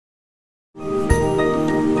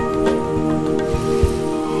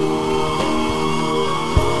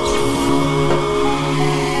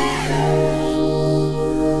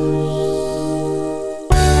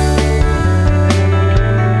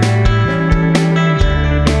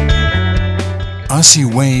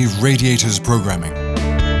RCW Radiators Programming.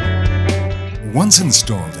 Once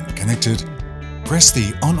installed and connected, press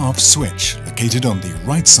the on-off switch located on the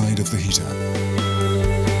right side of the heater.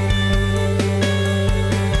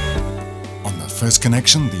 On the first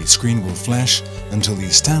connection, the screen will flash until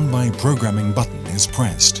the standby programming button is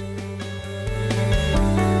pressed.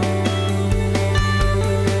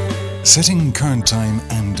 Setting current time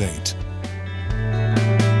and date.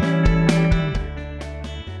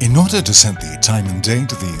 In order to set the time and date,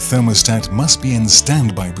 the thermostat must be in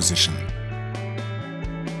standby position.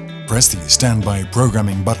 Press the standby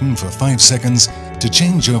programming button for 5 seconds to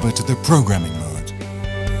change over to the programming mode.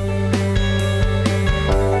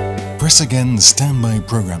 Press again standby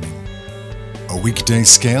programming. A weekday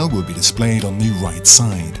scale will be displayed on the right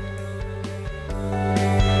side.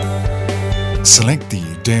 Select the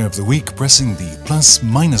day of the week pressing the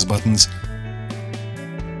plus/minus buttons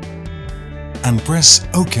and press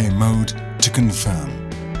OK mode to confirm.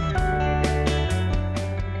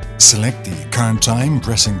 Select the current time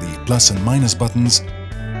pressing the plus and minus buttons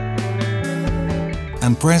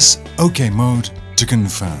and press OK mode to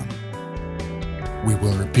confirm. We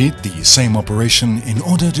will repeat the same operation in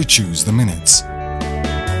order to choose the minutes.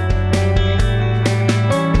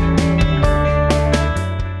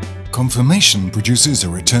 Confirmation produces a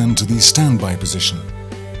return to the standby position.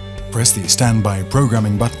 Press the standby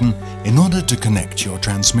programming button in order to connect your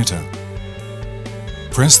transmitter.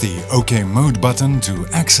 Press the OK mode button to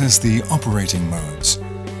access the operating modes: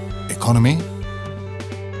 Economy,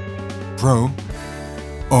 Pro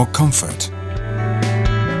or Comfort.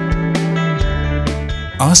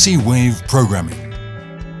 RCW Programming.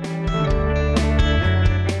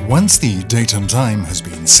 Once the date and time has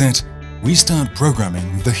been set, we start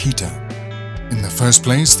programming the heater. In the first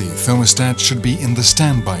place, the thermostat should be in the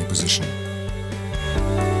standby position.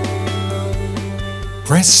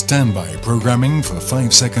 Press standby programming for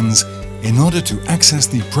 5 seconds in order to access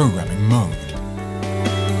the programming mode.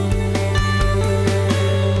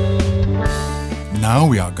 Now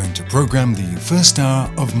we are going to program the first hour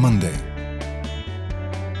of Monday.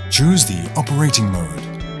 Choose the operating mode: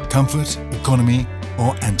 Comfort, Economy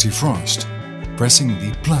or Anti-Frost, pressing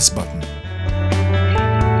the plus button.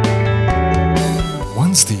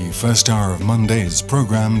 Once the first hour of Monday is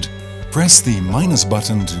programmed, press the minus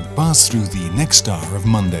button to pass through the next hour of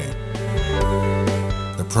Monday.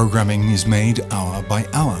 The programming is made hour by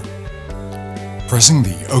hour. Pressing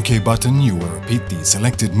the OK button, you will repeat the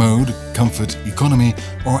selected mode, Comfort, Economy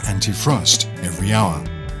or Anti-Frost, every hour.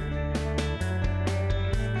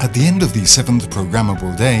 At the end of the 7th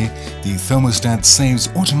programmable day, the thermostat saves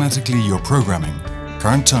automatically your programming,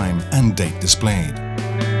 current time and date displayed.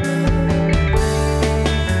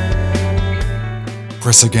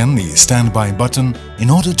 Press again the standby button in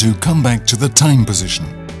order to come back to the time position.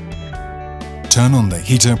 Turn on the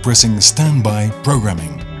heater pressing standby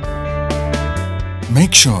programming.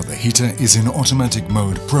 Make sure the heater is in automatic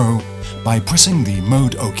mode Pro by pressing the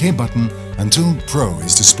Mode OK button until Pro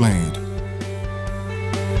is displayed.